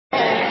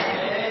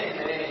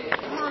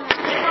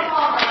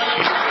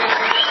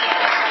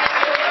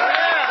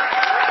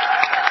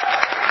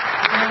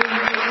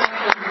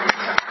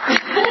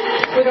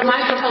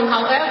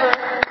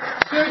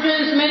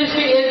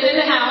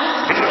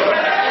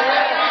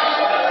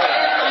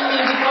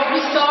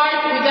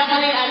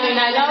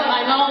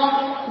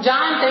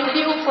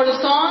for the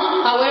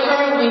song.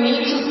 However, we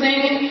need to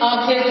sing a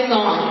kid's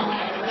song.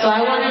 So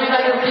I want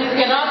everybody to please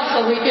get up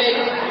so we can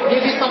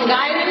give you some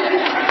guidance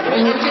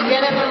and you can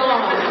get it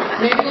along.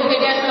 Maybe we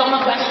can get some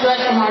of that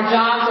stress from our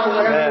jobs or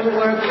whatever we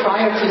were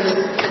prior to this.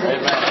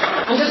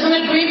 I'm just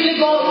going to briefly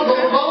go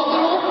through.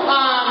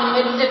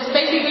 It's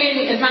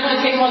basically, it's not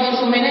going to take more than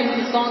 2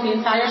 minutes, the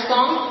entire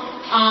song.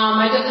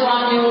 I just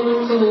want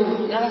you to,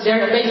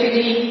 there are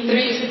basically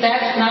 3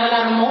 steps, not a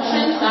lot of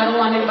motions. I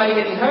don't want anybody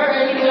getting hurt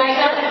or anything like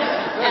that.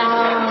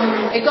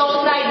 It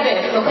goes like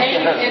this, okay?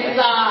 It's,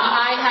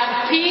 I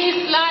have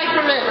peace like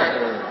a river.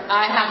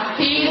 I have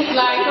peace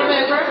like a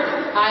river.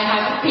 I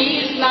have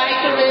peace like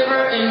a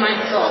river in my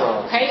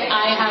soul, okay?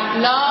 I have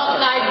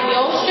love like the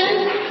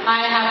ocean.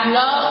 I have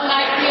love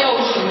like the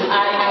ocean.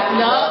 I have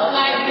love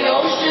like the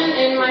ocean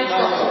in my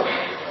soul.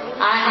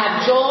 I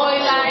have joy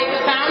like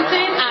a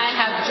fountain. I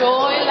have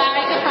joy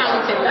like a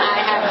fountain. I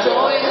have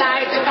joy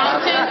like a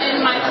fountain in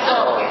my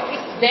soul.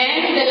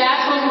 Then the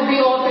last one would be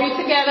all 3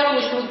 together,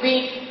 which would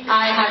be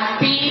I have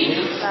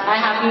peace, I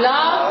have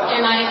love,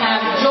 and I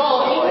have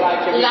joy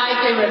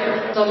like a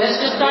river. So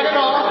let's just start it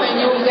off and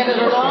you'll get it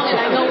along. And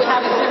I know we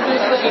have a simply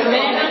swift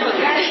man.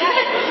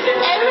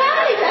 And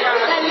right,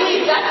 at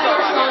least that's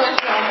first song as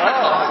well.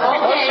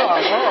 Okay.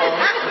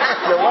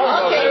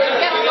 Okay, let's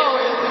get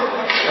going.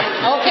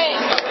 Okay,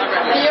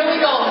 here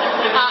we go.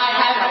 I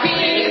have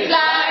peace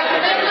like a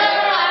river.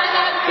 I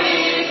have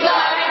peace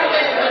like a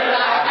river.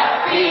 I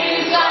have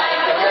peace like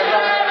a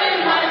river in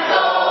my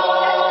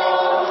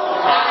soul.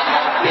 I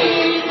have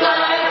peace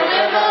like a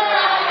river.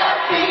 I have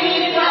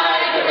peace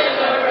like a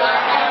river. I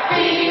have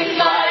peace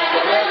like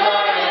a river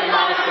in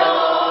my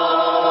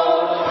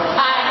soul.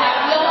 I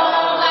have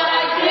love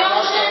like the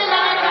ocean.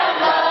 I have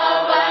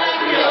love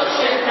like the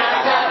ocean. I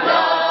have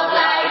love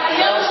like the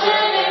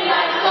ocean in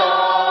my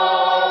soul.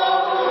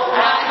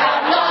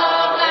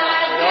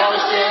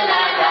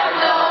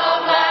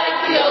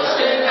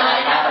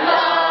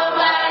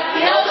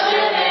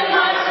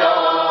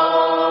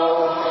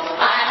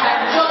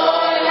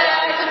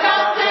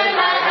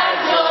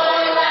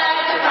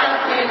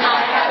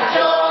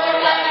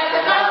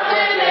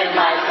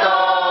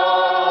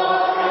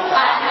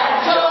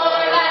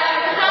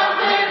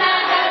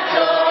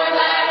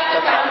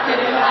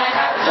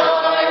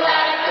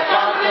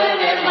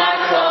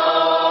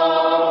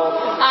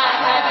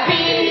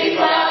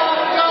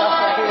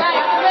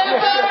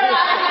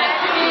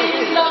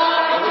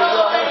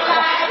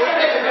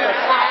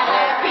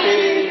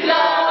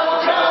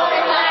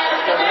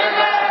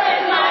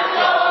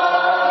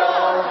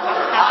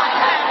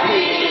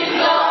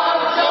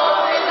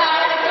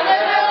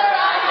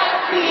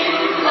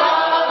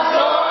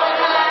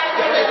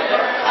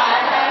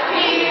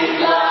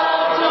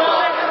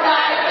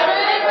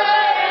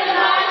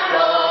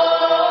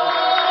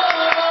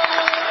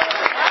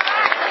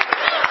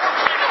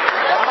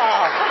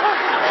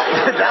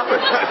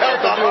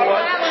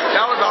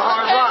 That was a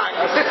hard rock.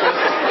 Is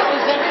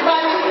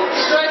everybody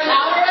stretched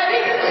out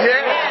already?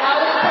 Yeah. That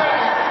was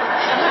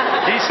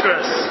perfect.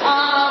 De-stress.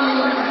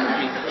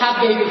 Have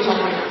baby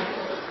time.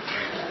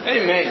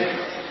 Amen.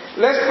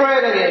 Let's pray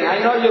it again.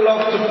 I know you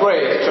love to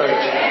pray, church.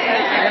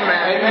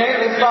 Amen. Amen.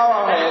 Let's bow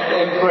our heads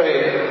and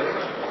pray.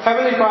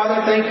 Heavenly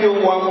Father, thank you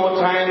one more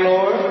time,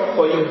 Lord,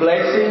 for your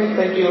blessing.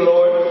 Thank you,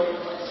 Lord,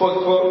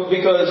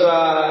 because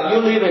you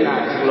live in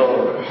us,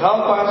 Lord.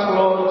 Help us,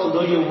 Lord, to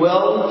do your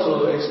will,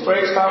 to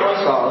express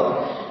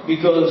ourselves,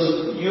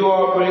 because you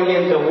are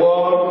bringing the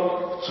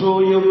world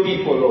to your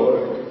people,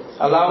 Lord.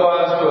 Allow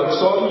us to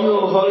exalt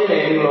your holy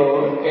name,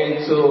 Lord, and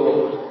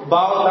to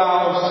bow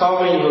down,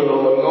 serving you,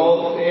 Lord, in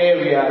all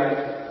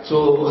areas, to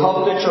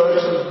help the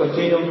church to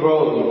continue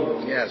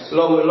growing. Yes.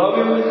 Lord, we love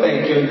you and we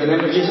thank you in the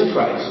name of Jesus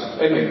Christ.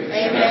 Amen.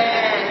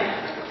 Amen.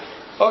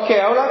 Okay,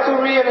 I would like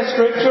to read a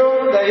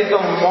scripture that is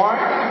on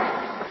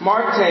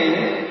Mark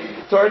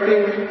 10,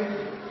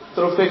 13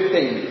 through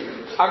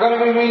 15. I'm going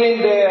to be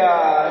reading the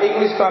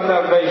English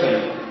Standard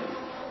Version.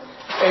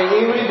 And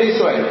it reads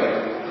this way.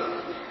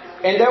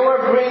 And they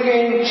were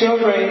bringing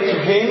children to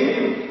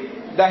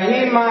him that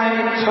he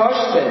might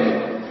touch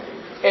them.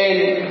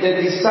 And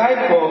the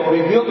disciple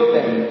rebuked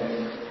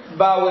them.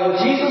 But when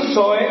Jesus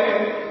saw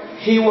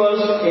it, he was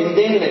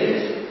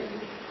indignant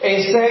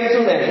and said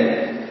to them,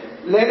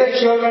 let the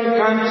children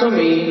come to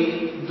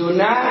me, do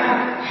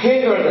not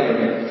hinder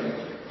them,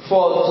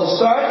 for to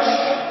such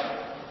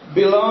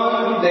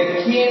belongs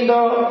the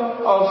kingdom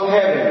of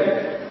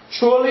heaven.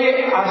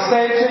 Truly I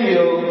say to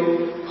you,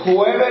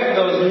 whoever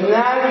does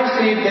not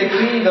receive the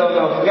kingdom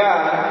of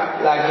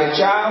God like a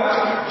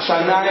child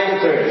shall not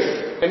enter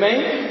it.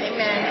 Amen?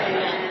 Amen.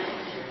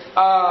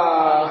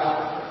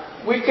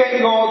 We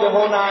can go the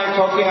whole night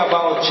talking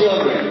about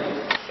children.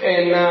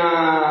 And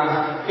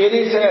it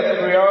is a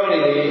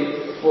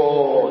priority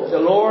for the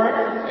Lord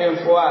and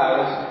for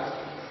us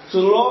to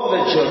love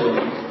the children,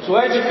 to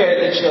educate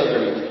the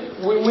children.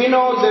 We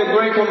know the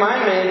great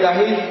commandment that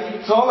He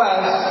told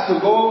us to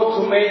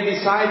go to make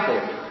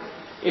disciples.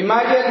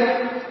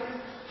 Imagine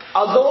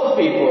adult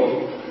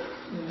people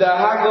that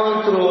have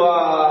gone through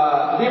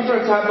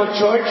different type of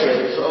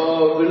churches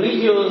or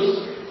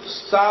religious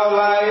style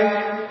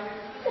life,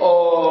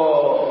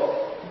 or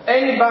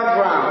any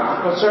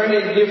background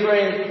concerning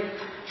different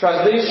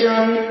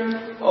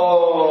tradition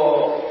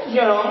or,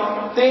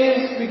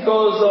 things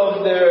because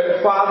of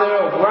their father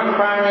or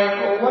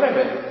grandparent or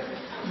whatever.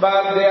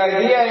 But the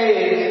idea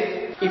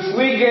is, if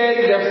we get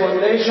the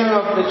foundation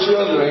of the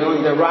children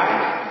on the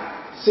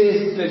right,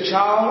 since the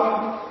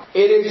child,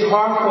 it is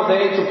hard for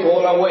them to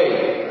fall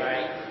away.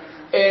 Right.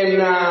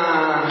 And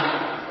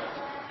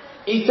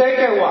it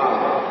takes a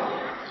while.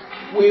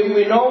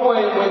 We know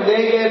when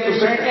they get to a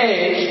certain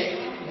age,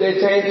 they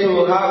tend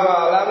to have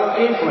a lot of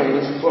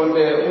influence from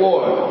the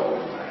world,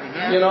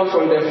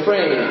 from their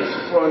friends,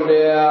 from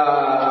their,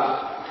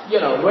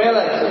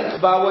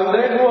 relatives. But when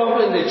they grow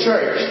up in the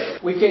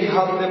church, we can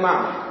help them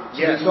out to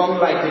become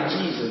like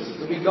Jesus,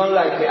 to become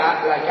like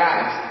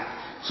us,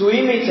 to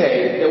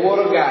imitate the Word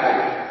of God.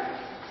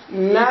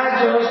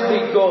 Not just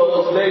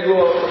because they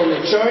grow up in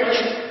the church,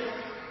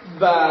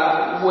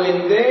 but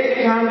when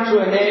they come to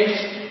an age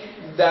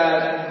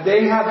that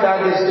they have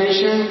that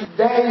decision,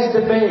 that is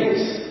the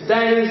base.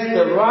 That is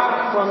the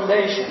rock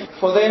foundation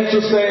for them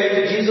to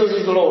say, Jesus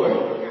is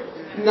Lord.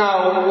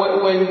 Now,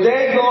 when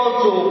they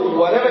go to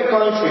whatever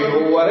country,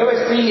 or whatever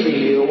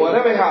city, or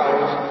whatever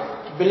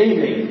house, believe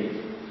me,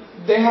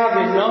 they have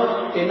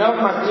enough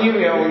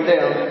material on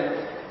them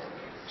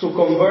to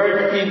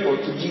convert people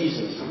to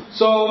Jesus.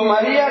 So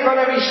Maria is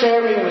going to be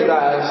sharing with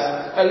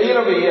us a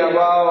little bit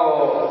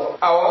about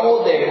our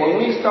old day when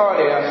we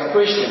started as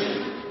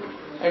Christians.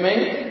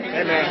 Amen?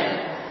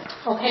 Amen.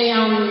 Okay,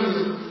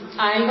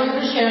 I'm going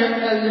to share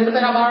a little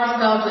bit about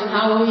ourselves and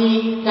how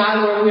we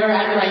got where we are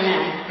at right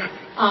now.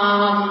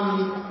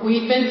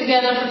 We've been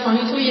together for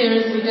 22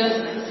 years. We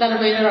just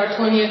celebrated our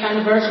 20th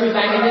anniversary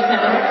back in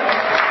December.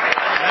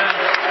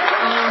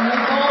 We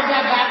both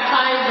got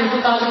baptized in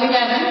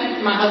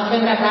 2011. My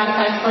husband got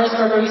baptized first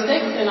February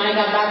 6th, and I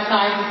got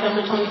baptized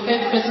December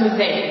 25th, Christmas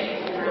Day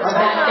of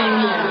that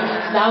same year.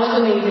 That was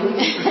amazing.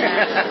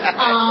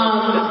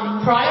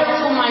 Prior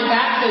to my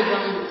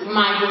baptism,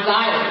 my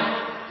desire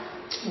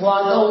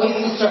was always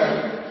to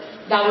serve.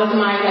 That was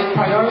my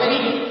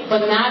priority,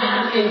 but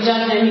not in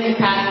just any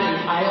capacity.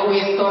 I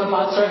always thought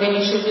about serving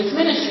in children's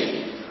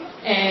ministry.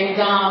 And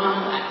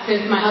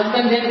since my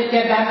husband didn't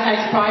get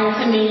baptized prior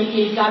to me,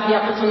 he got the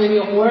opportunity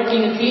of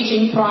working and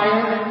teaching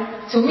prior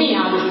to me,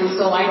 obviously.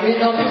 So I did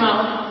help him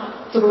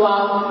out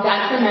throughout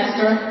that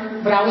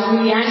semester. But I was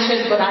really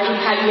anxious, but I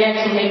had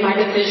yet to make my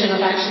decision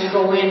of actually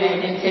go in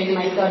and take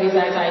my studies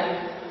as I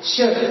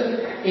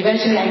should.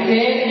 Eventually I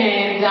did,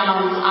 and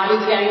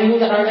obviously I knew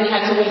that I already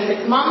had to wait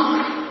 6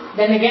 months.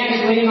 Then again,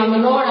 just waiting on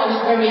the Lord, I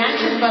was very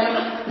anxious, but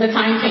the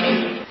time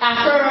came.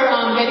 After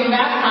getting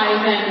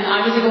baptized and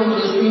obviously going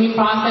through the screening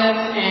process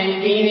and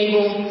being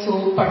able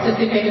to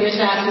participate in the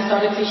class, we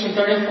started teaching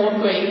 3rd and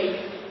 4th grade.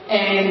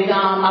 And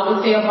I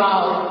would say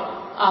about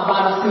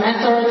a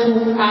semester or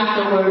two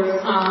afterwards,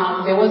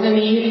 there was a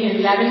need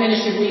in Latin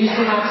ministry. We used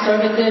to have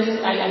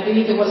services, I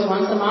believe it was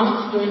once a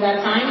month during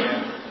that time.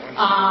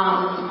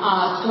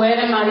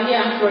 Sued and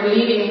Maria were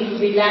leading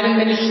the Latin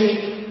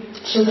ministry,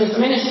 children's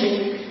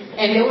ministry,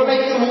 and they were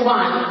ready to move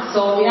on.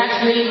 So we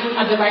actually,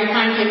 at the right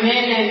time, came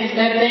in and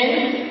stepped in,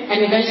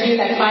 and eventually,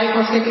 5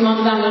 or 6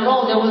 months down the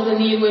road, there was a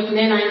need with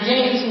Nena and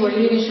James, who were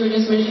leading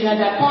children's ministry at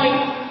that point,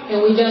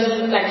 and we just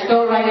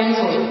fell right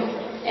into it.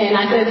 And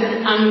I said,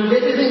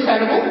 this is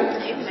incredible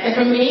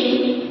for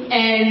me,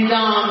 and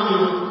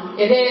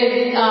it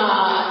is,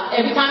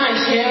 every time I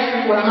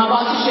share what I'm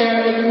about to share,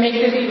 it makes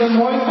it even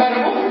more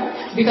incredible,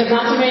 because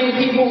not too many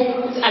people,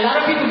 a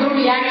lot of people do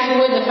react to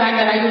it, the fact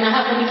that I do not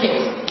have any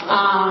kids.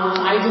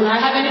 I do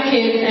not have any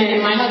kids, and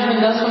my husband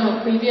does from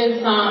a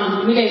previous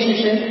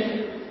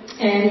relationship.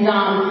 And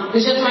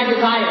it's just my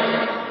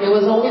desire. It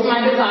was always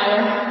my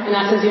desire. And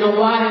I said, you know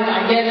what?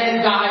 I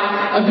guess God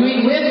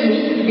agreed with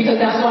me, because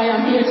that's why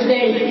I'm here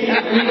today,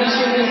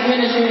 leadership in this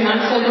ministry, and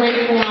I'm so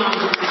grateful.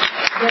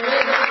 There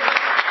is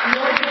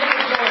no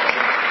greater joy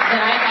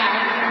that I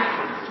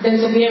have than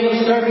to be able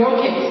to serve your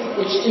kids,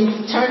 which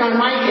in turn are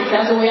my kids.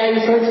 That's the way I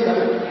refer to them.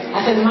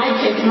 I said, my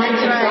kids, my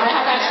kids. So I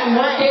have actually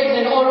more kids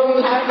than all of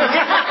you have.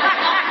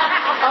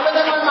 All of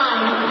them are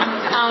mine.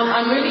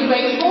 I'm really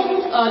grateful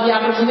the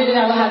opportunity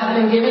that has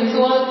been given to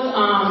us,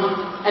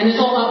 and it's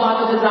all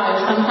about the desire.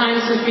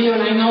 Sometimes we feel,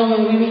 and I know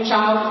when we reach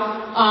out,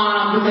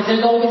 because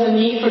there's always a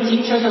need for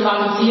teachers and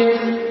volunteers,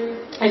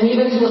 and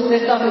even to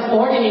assist us in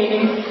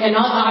coordinating, and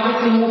us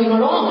obviously moving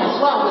along as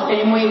well, the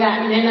same way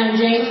that Nena and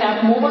James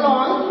have moved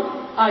along,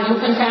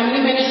 youth and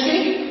family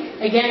ministry.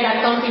 Again,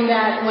 that's something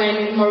that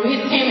when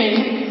Maurice came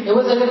in, it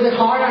was a little bit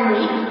hard on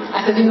me.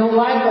 I said, you know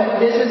what, but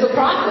this is the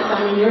process.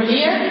 I mean, you're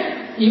here.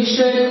 You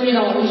should, you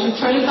should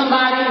train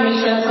somebody,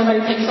 make sure that somebody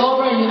takes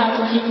over, and you have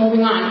to keep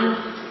moving on.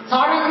 It's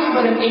hard on me,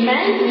 but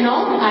amen,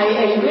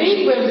 I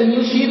agree with the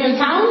new sheep in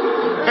town.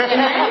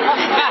 Amen.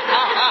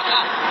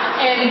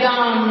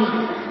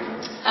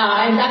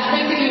 And that's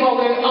basically what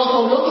we're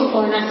also looking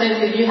for. And I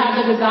said, if you have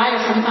the desire,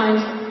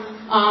 sometimes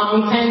we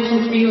tend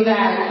to feel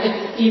that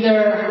it's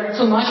either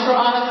too much for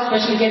us,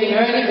 especially getting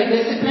early, the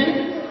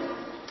discipline.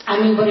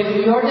 But if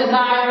your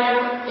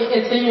desire,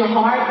 it's in your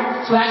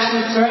heart to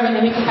actually serve in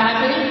any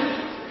capacity,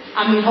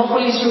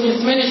 hopefully it's through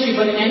this ministry,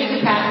 but in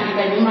any capacity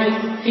that you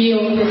might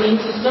feel the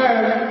need to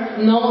serve,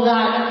 know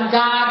that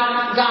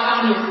God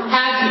got you,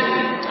 has you.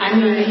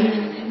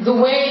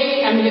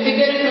 If He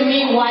did it for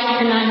me, why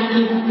can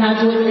He not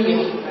do it for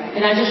you?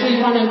 And I just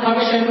really want to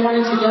encourage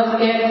everyone to just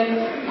get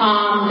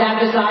that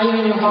desire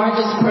in your heart,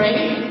 just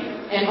pray.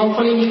 And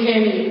hopefully you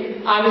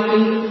can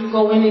obviously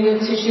go in either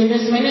to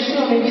children's ministry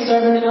or maybe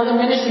serve in another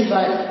ministry,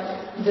 but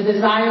the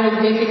desire is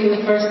basically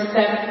the first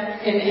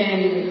step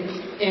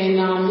in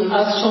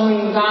us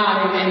showing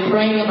God and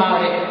praying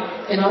about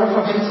it in order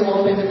for Him to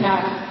open the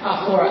path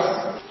for us.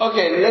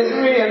 Okay, let's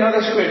read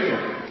another scripture.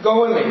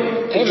 Go with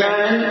me.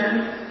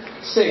 John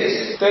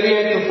 6,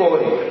 38 to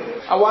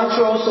 40. I want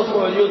you also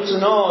for you to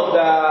know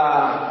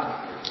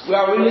that we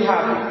are really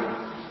happy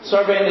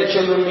serving the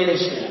children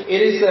ministry. It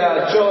is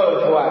a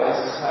joy for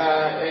us.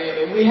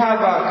 We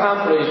have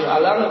accomplished a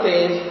lot of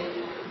things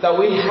that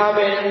we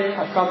haven't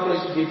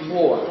accomplished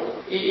before.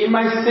 It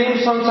might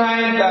seem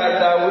sometimes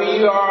that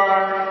we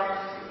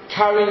are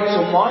carrying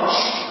too much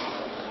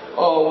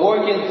or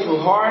working too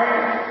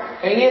hard,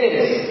 and it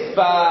is.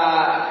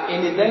 But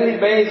in the daily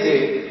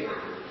basis,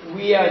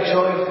 we are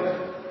joyful.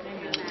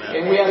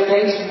 And we are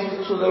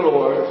thankful to the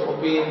Lord for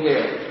being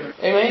there.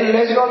 Amen.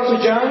 Let's go to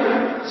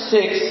John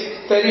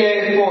 6,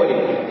 38 and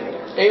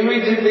 40. It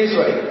reads it this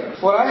way.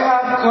 For I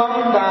have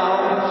come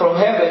down from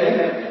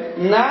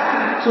heaven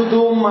not to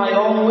do my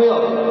own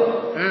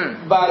will,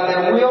 but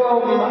the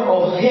will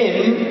of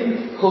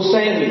Him who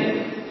sent me.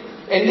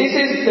 And this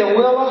is the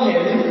will of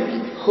Him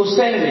who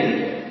sent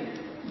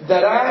me,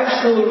 that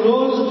I should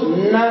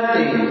lose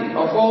nothing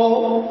of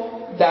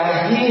all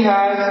that He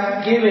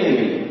has given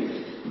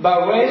me,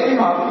 but raise Him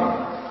up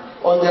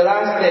on the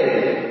last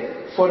day.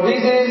 For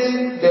this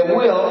is the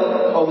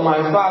will of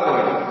my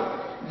Father,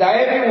 that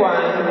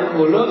everyone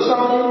who looks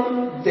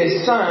on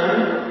the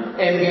Son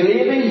and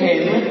believes in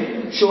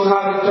Him should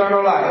have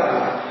eternal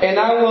life. And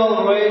I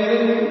will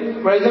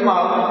raise him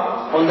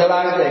up on the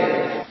last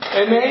day.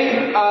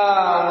 Amen.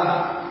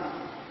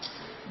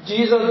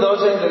 Jesus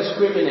doesn't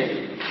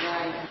discriminate.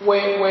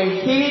 When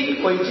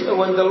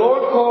the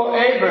Lord called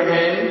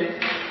Abraham,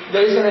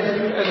 there is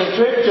a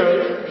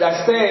scripture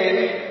that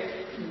says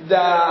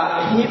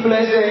that He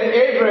blessed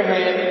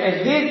Abraham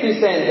and his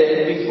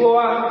descendants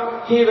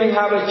before he even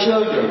had a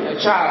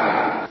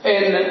child.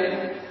 And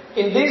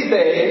in these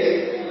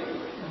days,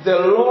 the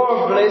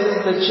Lord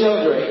blesses the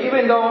children,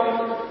 even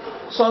though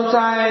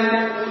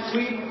sometimes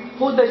we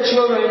put the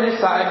children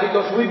aside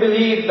because we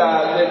believe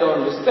that they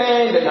don't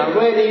understand, they're not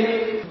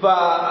ready.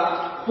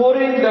 But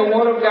putting the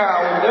Word of God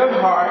in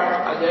their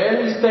heart at the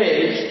early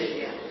stage,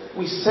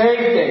 we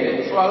save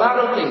them for a lot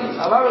of things,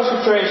 a lot of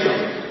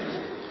situations.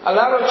 A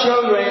lot of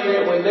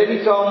children, when they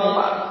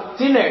become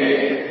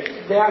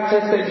teenagers, they have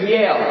tested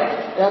Yale,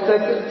 they have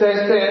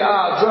tested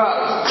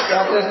drugs, they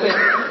have tested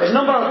a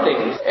number of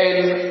things.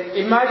 And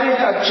imagine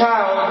a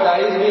child that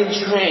is being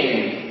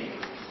trained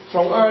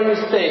from early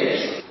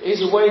stage.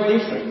 It's way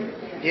different.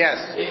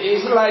 Yes.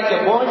 It's like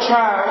a born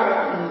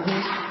child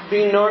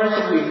being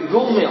nourished with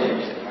good milk,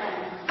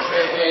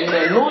 and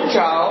a new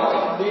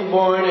child being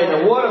born in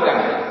the Word of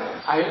God.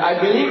 I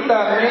believe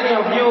that many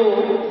of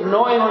you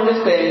know and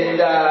understand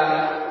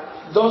that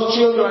those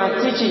children are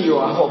teaching you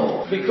at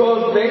home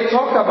because they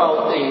talk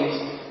about things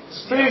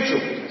spiritual.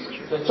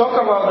 They talk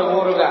about the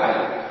Word of God.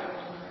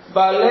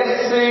 But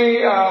let's see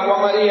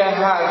what Maria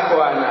has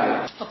for our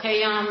night.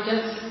 Okay,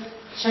 just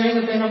sharing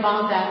a bit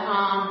about that.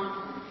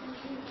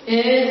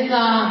 It is,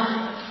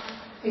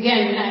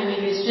 again,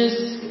 it's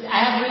just, I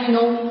have really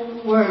no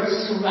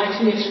words to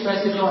actually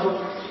express the joy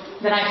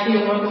that I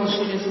feel working with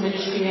children's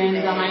ministry, and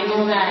I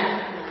know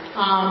that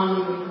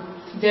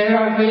there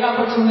are great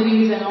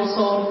opportunities and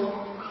also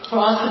for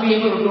us to be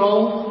able to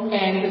grow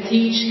and to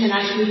teach can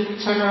actually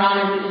turn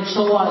around and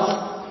show us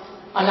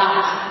a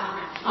lot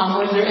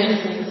when they're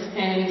innocent.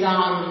 And it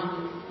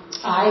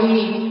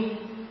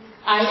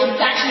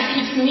actually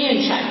keeps me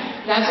in check.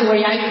 That's the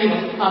way I feel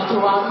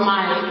throughout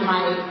my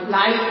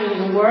life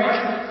and work.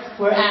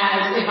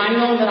 Whereas if I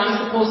know that I'm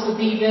supposed to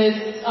be this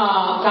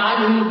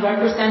godly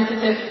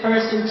representative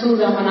person to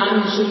them when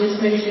I'm in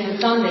children's ministry on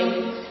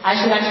Sunday, I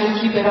should actually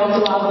keep it up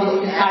throughout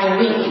this entire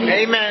week.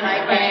 Amen.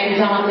 And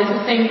it's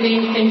the same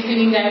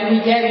feeling that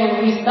we get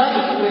when we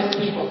study with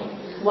people.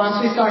 Once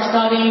we start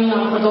studying,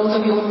 for those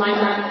of you who might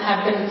not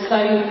have been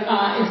studying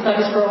in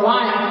studies for a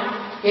while,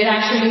 it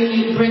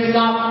actually brings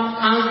up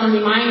constant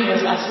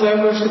reminders as where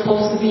we're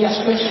supposed to be as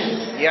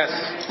Christians. Yes.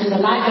 And the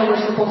life that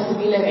we're supposed to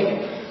be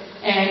living.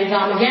 And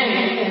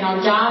again, in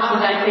our jobs,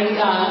 when I think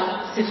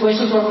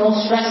situations were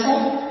most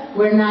stressful,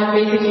 we're not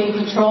basically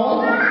in control.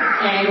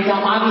 And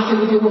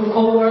obviously we deal with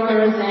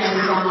co-workers and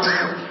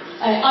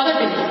other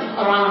things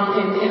around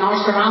in our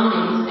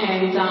surroundings.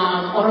 And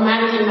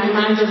automatically my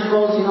manager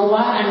goes, you know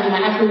what, I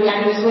have to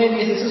react this way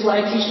because this is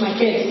what I teach my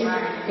kids.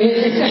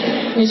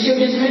 It's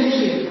children's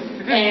ministry.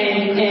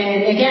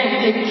 And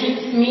again, it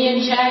keeps me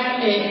in check,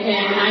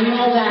 and I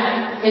know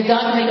that it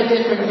does make a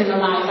difference in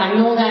their lives. I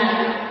know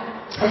that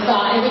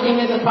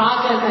everything is a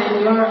process,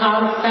 and you're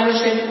out of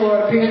fellowship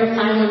for a period of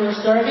time when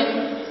you're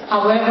serving.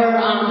 However,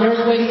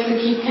 there's ways to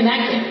keep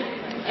connected.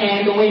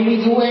 And the way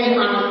we do it,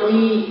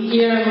 we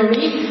here in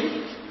Maurice,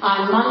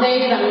 on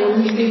Mondays,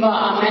 we receive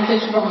a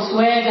message from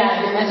SWED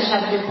that the message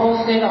has been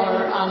posted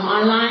or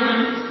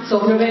online. So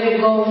we're ready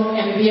to go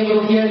and be able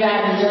to hear that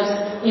and just,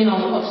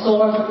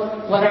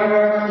 absorb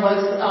whatever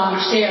was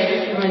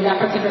shared during that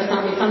particular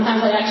Sunday.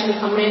 Sometimes I actually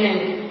come in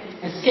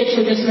and skip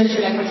through this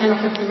ministry like for 10 or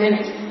 15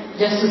 minutes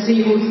just to see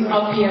who's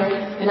up here.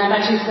 And I've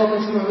actually spoken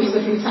to Maurice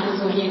a few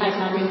times when he has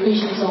not been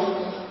preaching. So,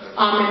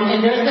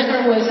 and there's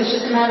different ways. It's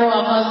just a matter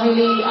of us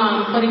really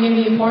putting in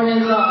the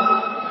importance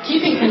of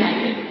keeping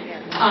connected.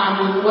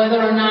 Whether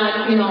or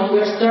not,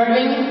 we're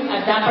serving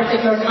at that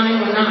particular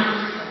time or not.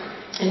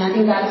 And I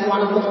think that's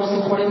one of the most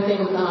important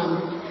things.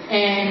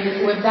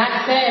 And with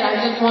that said,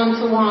 I just want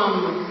to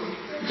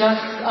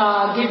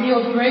give you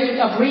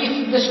a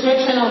brief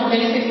description of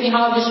basically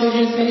how the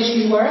children's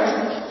ministry works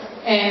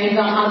and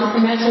how the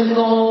semesters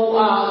go,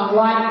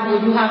 what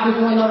you have to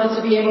do in order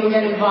to be able to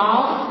get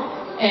involved,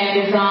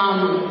 and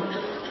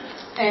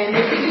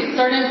basically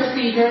certain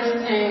procedures.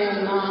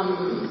 And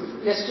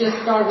let's just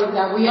start with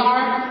that. We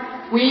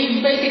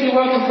basically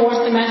work in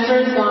 4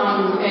 semesters,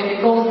 and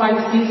it goes by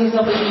the seasons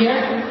of the year,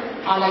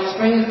 like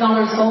spring,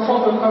 summer, and so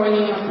forth. We're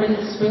currently in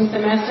a spring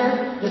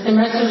semester. The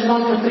semesters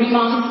run for 3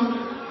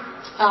 months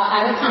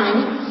at a time,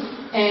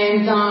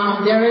 and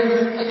there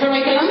is a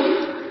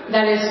curriculum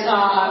that is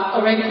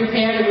already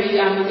prepared.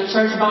 The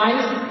church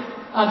buys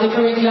the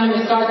curriculum.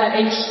 It starts at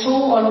age 2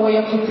 all the way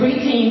up to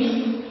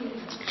preteens.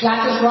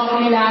 Classes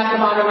roughly last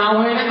about an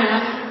hour and a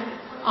half.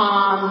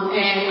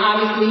 And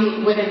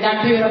obviously within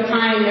that period of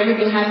time,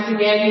 everything has to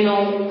get,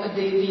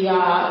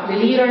 the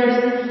leaders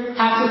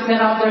have to set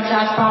up their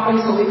class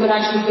properly so we could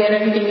actually get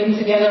everything in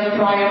together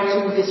prior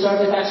to the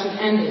service actually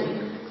ending.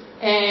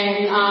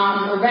 And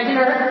a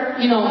regular,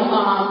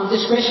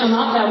 discretion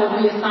up that will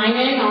be a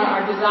sign-in.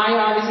 Our desire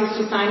obviously is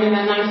to sign in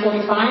at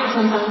 9:45.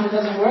 Sometimes it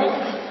doesn't work.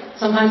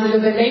 Sometimes a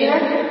little bit later.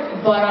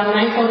 But at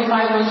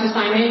 9:45, once you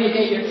sign in, you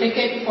get your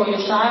ticket for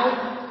your child.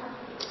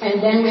 And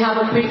then we have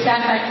a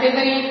pre-class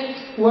activity.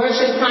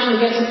 Worship time, you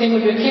get to sing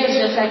with your kids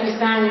just like we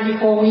sang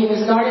before we even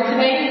started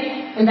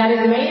today. And that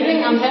is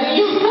amazing, I'm telling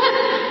you.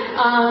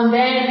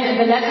 Then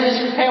the lesson is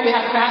prepared. We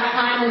have craft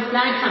time and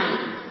snack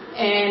time.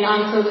 And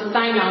so the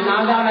sign out.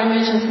 Now that I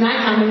mentioned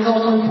snack time, it's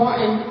also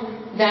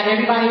important that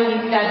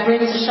everybody that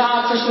brings a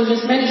child to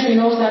children's ministry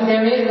knows that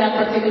there is that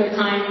particular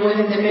time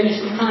within the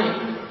ministry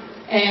time.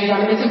 And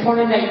it's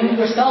important that you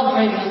yourself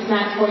bring a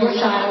snack for your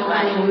child.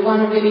 We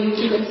want to really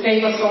keep it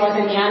safe as far as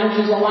any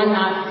allergies or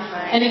whatnot.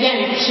 And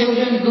again,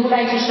 children do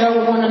like to share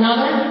with one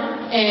another,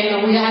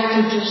 and we have to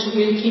just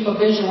really keep a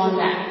visual on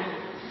that.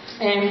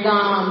 And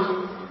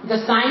the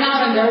sign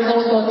out, and there's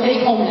also a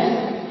take-home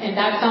lesson. And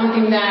that's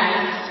something that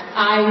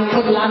I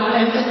put a lot of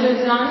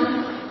emphasis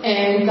on.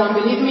 And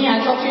believe me,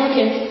 I talk to your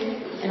kids.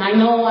 And I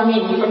know,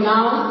 from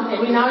now,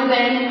 every now and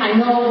then, I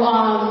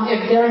know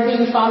if they're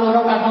being followed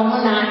up at home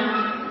or not.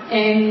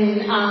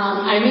 And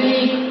I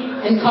really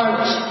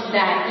encourage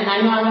that. And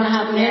I know I'm going to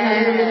have Lynn a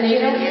little bit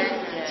later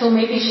to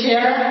maybe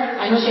share.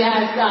 I know she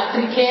has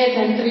 3 kids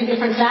and 3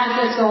 different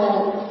classes,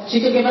 so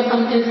she could give us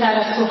some insight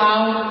as to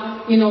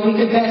how, we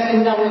could best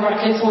do that with our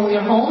kids when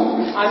we're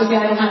home. Obviously,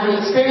 I don't have the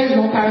experience,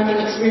 no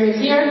parenting experience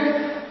here,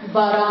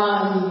 but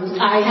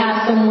I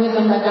have some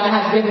wisdom that God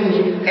has given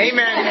me.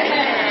 Amen.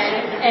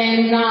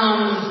 And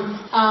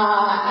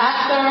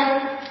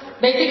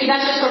basically,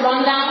 that's just a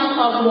rundown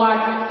of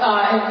what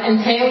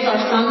entails our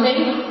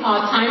Sunday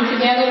time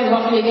together,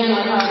 roughly again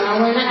an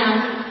hour and a half.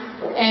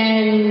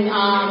 And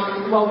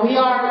what we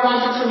are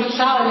wanting to reach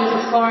out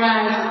is as far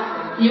as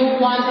you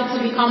wanted to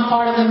become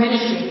part of the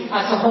ministry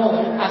as a whole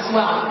as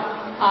well.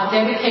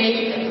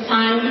 Dedicate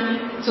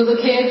time to the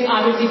kids.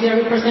 Obviously, they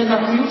represent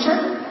our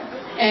future.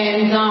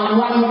 And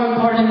what more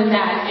important than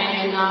that?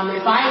 And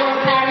if I were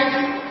a parent,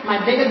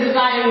 my biggest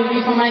desire would be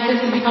for my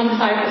kids to become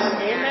disciples.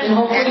 And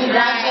hopefully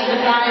that's the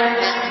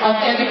desire of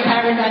every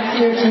parent that's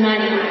here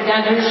tonight,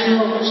 that their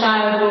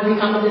child will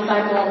become a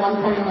disciple at one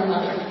point or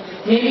another.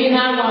 Maybe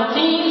not while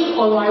teens,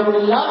 although I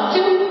would love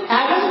to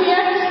have them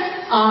here.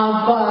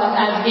 But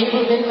as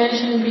Gabriel did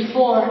mention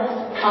before,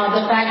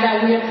 the fact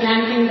that we are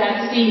planting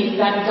that seed,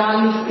 that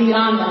godly seed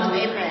on them.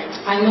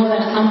 I know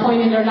that at some point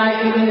in their life,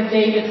 even if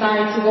they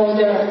decide to go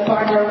their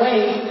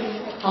ways,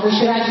 we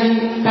should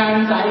actually,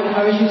 parents, I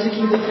encourage you to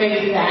keep the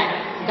faith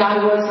that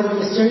God works in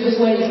mysterious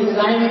ways because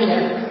I am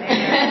here.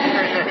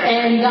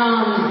 And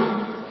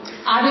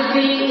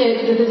obviously,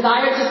 the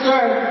desire to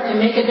serve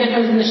and make a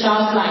difference in the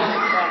child's life,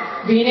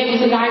 being able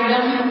to guide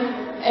them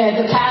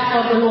the path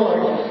of the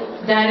Lord.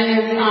 That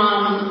is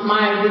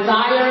my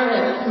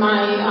desire,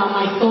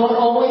 my thought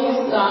always.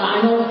 I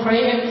know we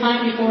pray every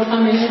time before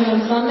coming in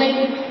on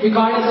Sunday,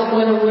 regardless of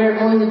whether we're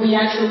going to be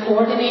actual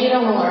coordinator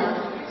or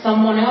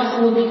someone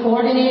else will be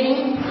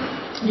coordinating.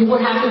 You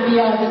would have to be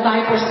a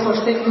disciple for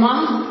 6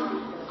 months,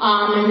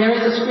 and there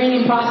is a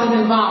screening process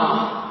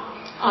involved.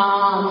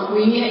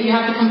 You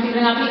have to complete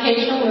an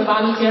application, a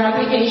volunteer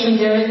application.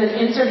 There is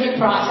an interview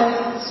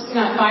process,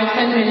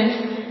 5-10 minutes,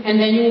 and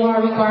then you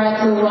are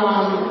required to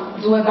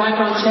do a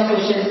background check,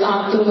 which is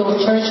through the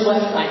church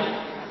website.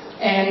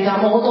 And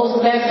all those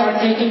steps are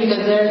taken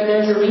because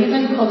there's a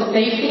reason for the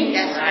safety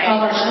of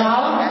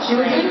our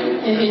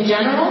children in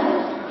general.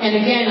 And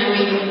again,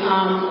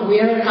 we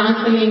are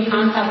constantly in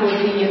contact with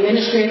the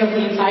administrator of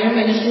the entire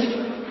ministry.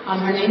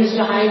 Her name is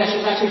Jahaira.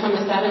 She's actually from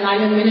the Staten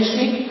Island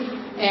ministry.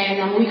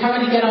 And we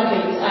currently get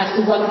updates as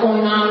to what's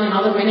going on in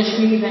other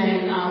ministries,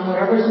 and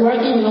whatever is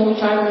working, we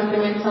try to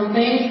implement some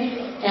things.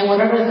 And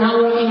whatever is not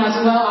working as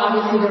well,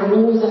 obviously there are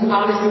rules and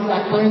policies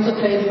that put into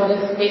place, but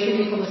it's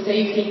basically for the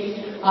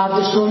safety of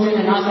the children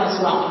and us as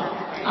well.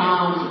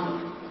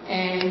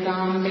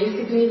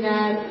 Basically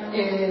that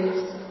is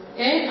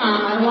it.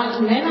 I don't want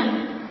to,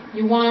 Nena,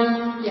 you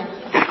want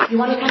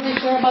to come and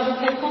share about the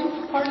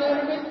take-home part a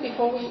little bit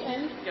before we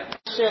end? Yeah,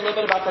 share a little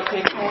bit about the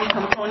take-home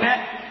component.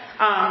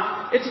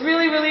 It's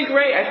really, really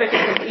great. I think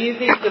it's an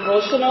easy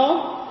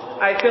devotional.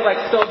 I feel like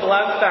so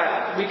blessed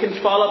that we can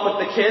follow up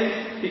with the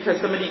kids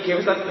because somebody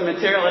gives us the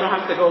material. I don't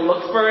have to go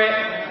look for it.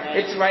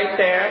 It's right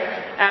there.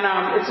 And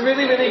it's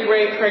really, really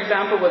great. For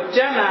example, with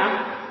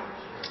Jenna,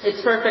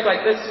 it's perfect.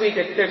 Like this week,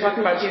 they're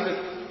talking about Jesus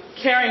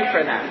caring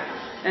for them.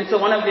 And so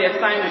one of the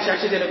assignments, she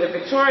actually did it with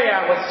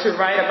Victoria, was to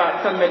write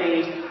about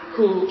somebody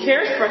who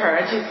cares for her.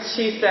 And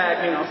she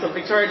said, so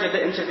Victoria did the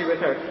interview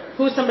with her.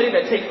 Who's somebody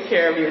that takes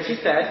care of you? And she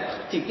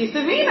said, Tiki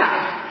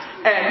Savina.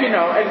 And,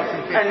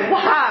 and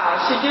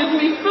wow, she gives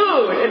me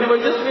food. And it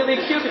was just really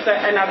cute.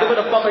 And I was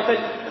able to follow. I said,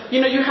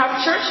 you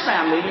have church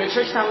family. Your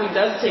church family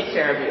does take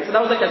care of you. So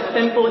that was like a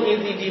simple,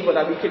 easy deal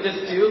that we could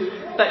just do.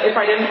 That if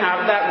I didn't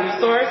have that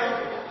resource,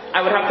 I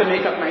would have to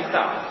make up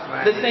myself.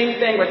 Right. The same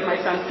thing with my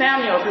son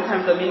Samuel.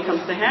 Sometimes Lamine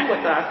comes to hang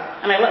with us.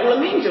 And I let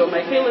Lamine do it. I'm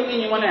like, hey, Lamine,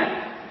 you want to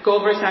go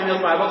over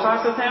Samuel's Bible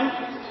class with him?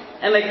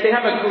 And they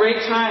have a great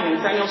time.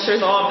 And Samuel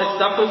shares all of this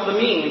stuff with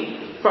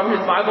Lamine from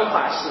his Bible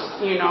class,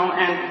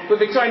 and with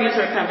Victoria, I need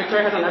to repent.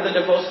 Victoria has another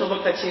devotional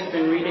book that she's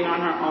been reading on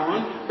her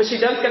own, but she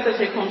does get to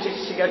take home,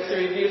 she gets to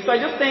review. So I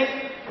just think,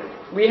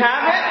 we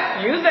have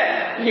it, use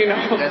it, we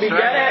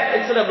get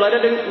it, instead of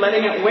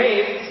letting it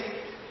waste,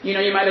 you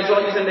might as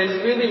well use it. There's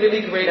really,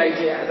 really great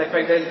ideas. Like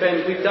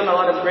we've done a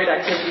lot of great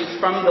activities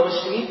from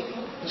those sheets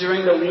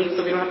during the week,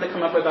 so we don't have to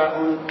come up with our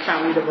own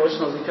family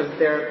devotionals because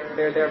they're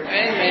there.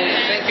 Amen.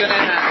 Thank you,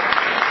 Nana.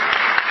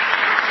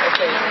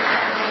 Okay.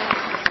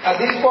 At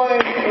this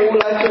point, we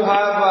would like to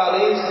have at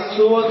least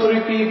 2 or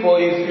 3 people,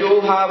 if you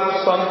have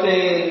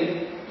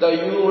something that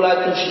you would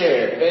like to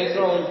share based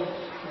on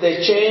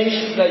the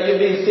change that you've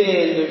been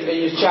seeing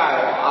in your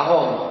child at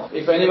home.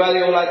 If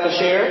anybody would like to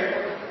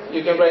share,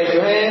 you can raise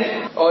your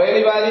hand. Or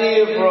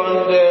anybody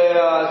from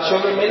the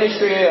children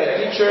ministry,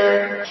 a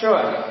teacher, sure.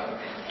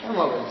 Come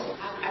over.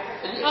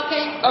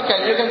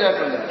 Okay, you can do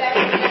it from there. Okay,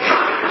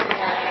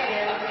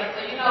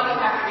 so we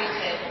have to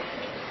reach it.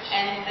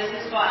 And this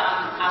is for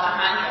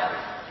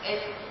Alejandro.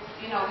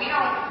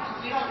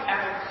 We don't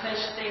ever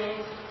push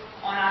things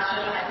on our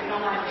children. Like we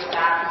don't want to make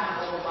God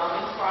become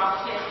overwhelming for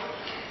our kids,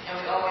 and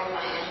we always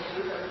want to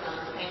introduce them to them.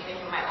 The same thing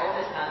for my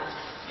oldest son.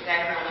 You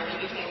guys know when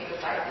he became a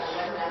disciple, it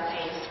wasn't that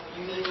saying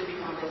you need to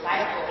become a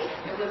disciple.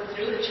 It was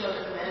through the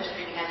children's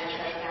ministry and the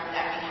church family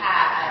that we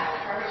had that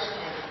encouraged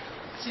him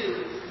to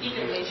seek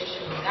a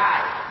relationship with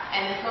God.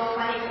 And it's so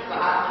funny because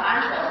for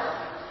Alejandro,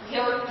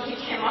 he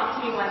came up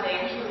to me one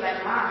day and he was like,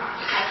 Mom,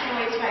 I can't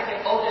wait till I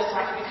get older so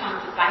I can become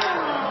a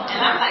disciple.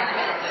 And I'm like,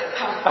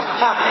 come on.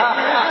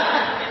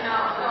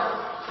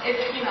 So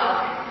it's,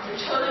 the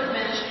children's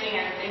ministry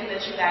and the things that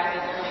you guys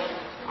are doing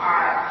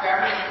are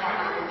very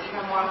important. It's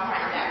even more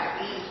important that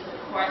we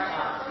support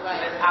them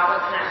with our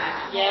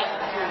time.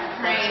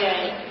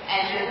 Praying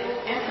and just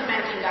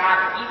implementing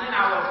God, even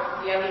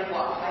our daily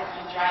walk. Like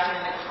you're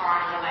driving in the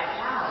car and you're like,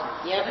 wow,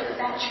 look at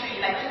that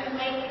tree. Like just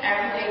make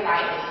everyday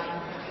life.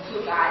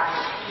 God.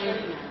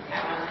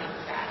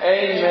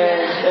 Amen.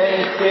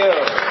 Thank you.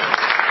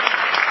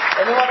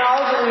 Anyone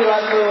else would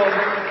like to?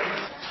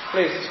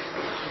 Please.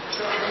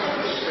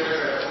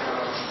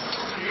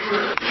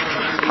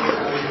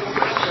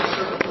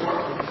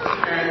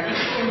 And we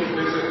came to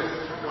visit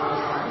one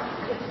time,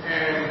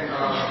 and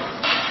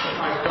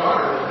my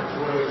daughter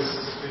was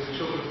in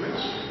children's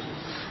ministry,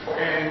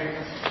 and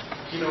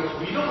we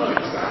don't know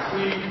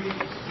exactly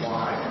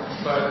why,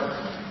 but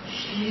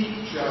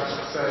she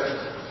just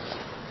said.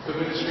 The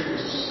ministry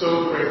was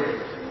so great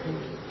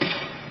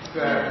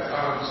that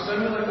so then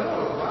we're like,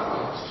 oh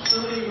wow, it's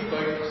really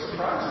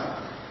surprising.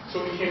 So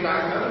we came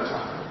back another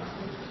time,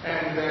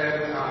 and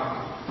then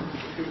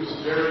it was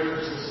very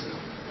consistent.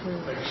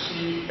 Like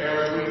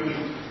every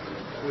week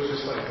was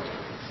just like,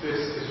 this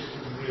is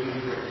really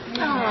great.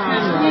 And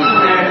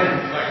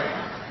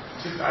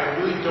I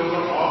really don't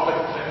know all, but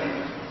I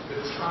think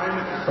the time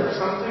and effort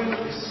something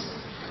is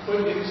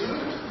put into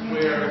it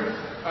where,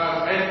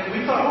 and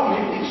we thought,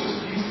 maybe it's just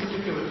these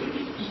particular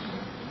teachers.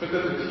 But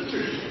then the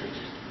teachers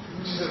changed.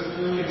 She said,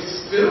 it's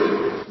still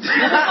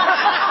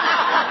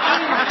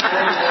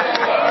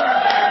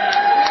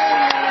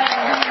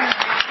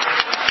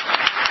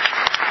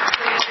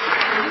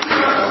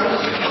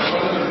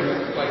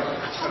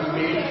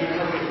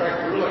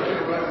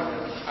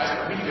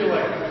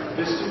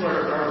this too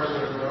are ours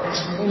of God.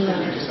 So we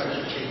just have to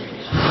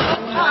change.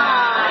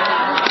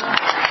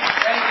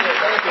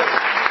 Thank you.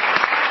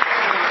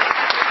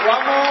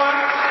 One more.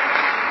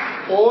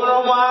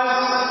 Uno más.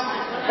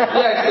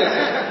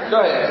 Yes. Go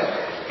ahead.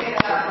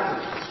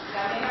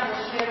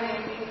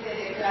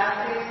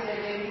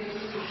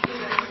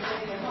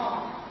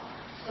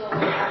 So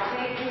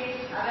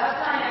at that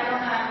time, I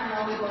don't have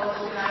no because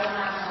I don't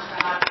have no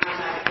car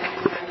like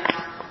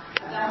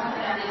Hagamos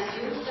en la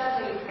disputa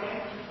que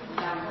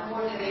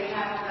como they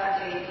have that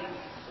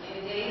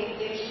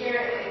they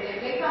share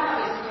they kind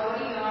of a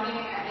story on it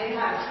and they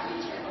have a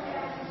speech.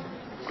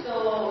 So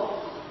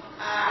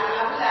I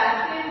would ask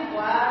them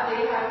what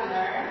they have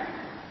learned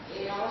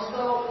and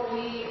also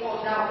we on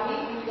that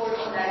week we work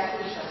on that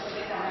speech so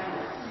they can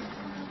remember.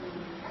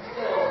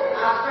 So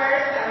at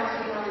first I don't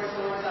see no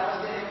results. I was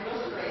getting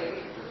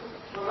frustrated.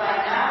 But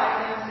right now I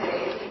can say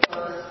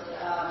because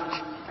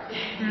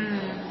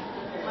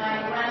my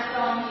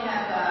grandson he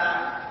has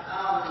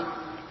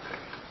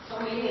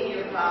some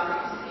behavior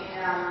problems and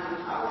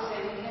I would say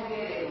we can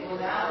get it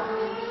without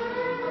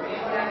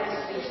remember the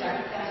speech that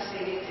he can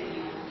say it to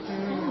you.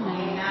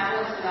 And I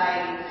was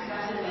like,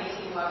 that's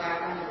amazing what God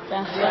can do.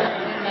 That's right.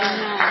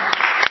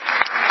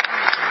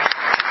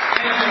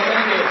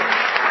 Thank you.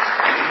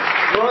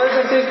 Brothers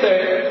and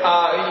sisters,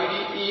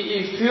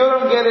 if you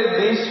don't get it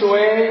this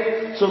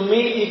way, to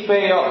me it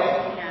pay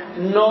off.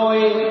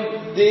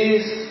 Knowing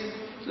this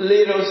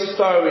little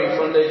story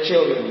from the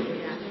children.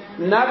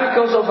 Not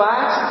because of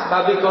us,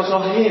 but because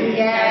of Him.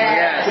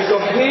 Yes.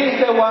 Because He's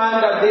the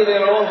one that did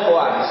it all for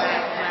us.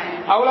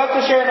 I would like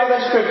to share another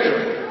scripture.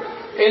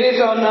 It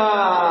is on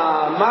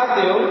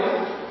Matthew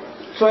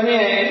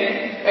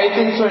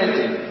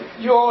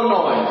 28:18-20. You all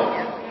know it.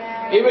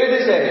 It really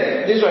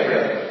says this way.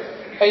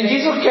 And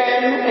Jesus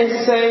came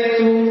and said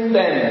to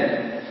them,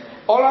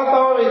 all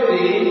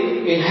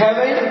authority in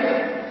heaven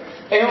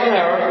and on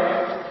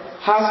earth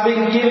has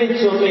been given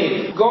to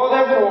me. Go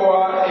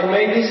therefore and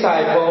make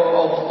disciples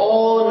of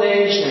all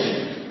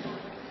nations,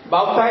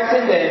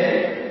 baptizing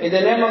them in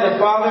the name of the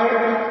Father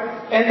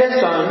and the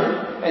Son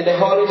and the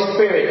Holy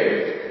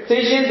Spirit,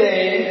 teaching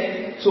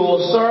them to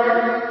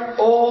observe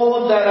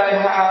all that I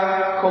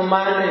have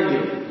commanded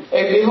you.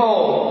 And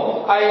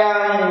behold, I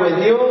am with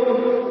you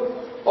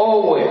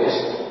always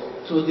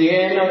to the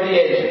end of the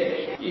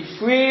age.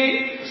 If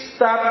we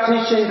stop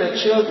teaching the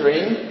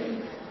children,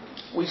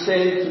 we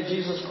say to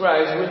Jesus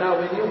Christ, we're not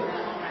with you.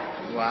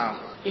 Wow.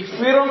 If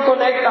we don't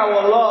connect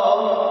our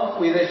love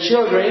with the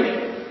children,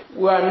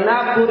 we are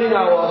not putting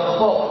our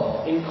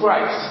hope in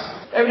Christ.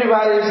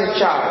 Everybody is a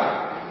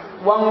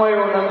child, one way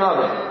or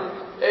another.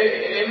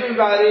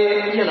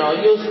 Everybody,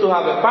 used to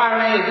have a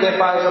parent, they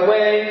pass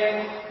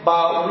away,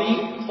 but we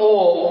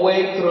all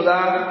went through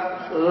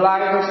that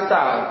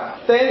lifestyle.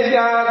 Thank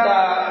God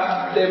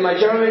that the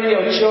majority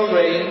of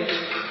children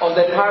of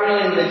the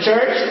parents in the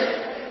church,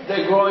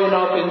 they're growing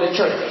up in the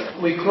church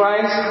with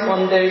Christ's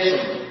foundation,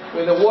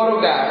 with the Word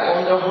of God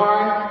on their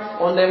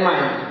heart, on their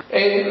mind.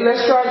 And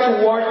let's try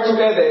to work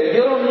together.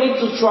 You don't need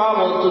to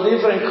travel to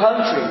different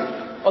countries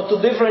or to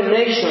different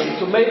nations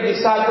to make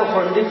disciples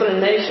from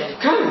different nations.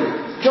 Come,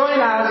 join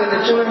us in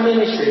the children's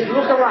ministry.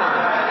 Look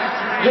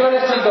around. You're going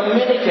to see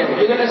Dominican.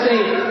 You're going to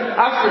see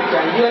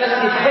African. You're going to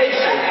see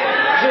Haitian.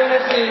 You're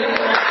going to see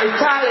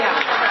Italian.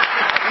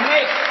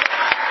 Mixed.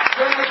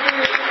 You're going to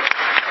see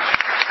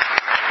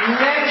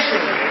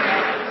nations.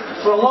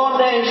 From all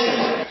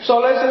nations. So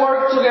let's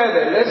work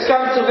together. Let's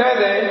come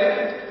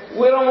together.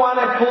 We don't want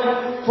to put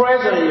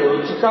pressure on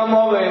you to come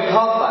over and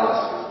help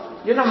us.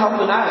 You're not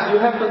helping us. You're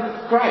helping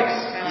Christ.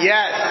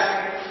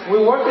 Yes.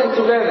 We're working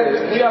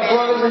together. We are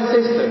brothers and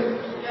sisters.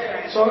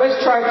 So let's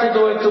try to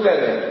do it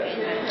together.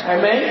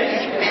 Amen?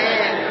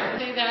 I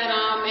think that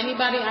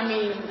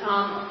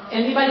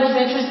anybody who's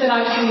interested,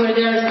 obviously we're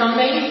there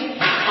Sundays.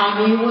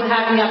 We will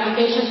have the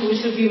applications. We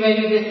should be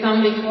ready this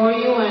Sunday for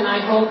you. And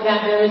I hope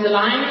that there is a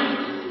line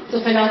to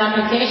fill out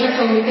applications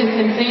so we can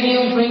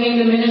continue bringing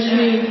the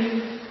ministry,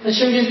 the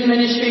children's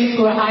ministry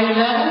to a higher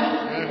level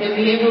and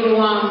be able to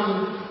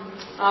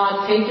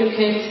take your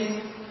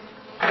kids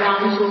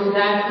down to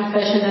that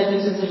confession that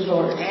Jesus is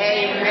Lord. Amen.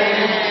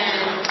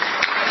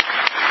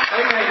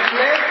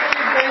 Let's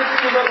give thanks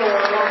to the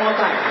Lord one more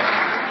time.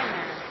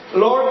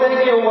 Lord,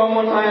 thank you one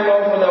more time,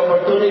 Lord, for the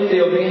opportunity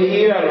of being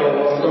here,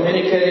 Lord,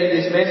 communicating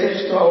this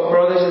message to our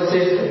brothers and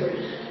sisters.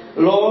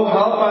 Lord,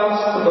 help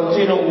us to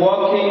continue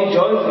walking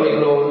joyfully,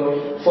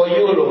 Lord, for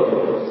you,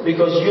 Lord,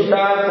 because you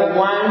died for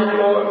one,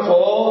 Lord, for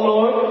all,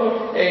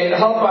 Lord, and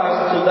help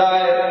us to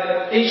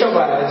die, each of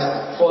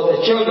us, for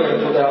the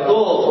children, for the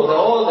adults, for the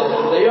older,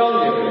 for the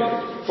younger,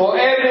 for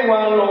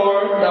everyone,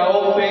 Lord, that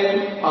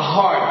open a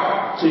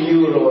heart to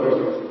you,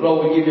 Lord.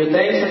 Lord, we give you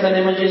thanks in the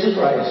name of Jesus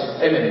Christ.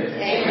 Amen.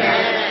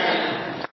 Amen.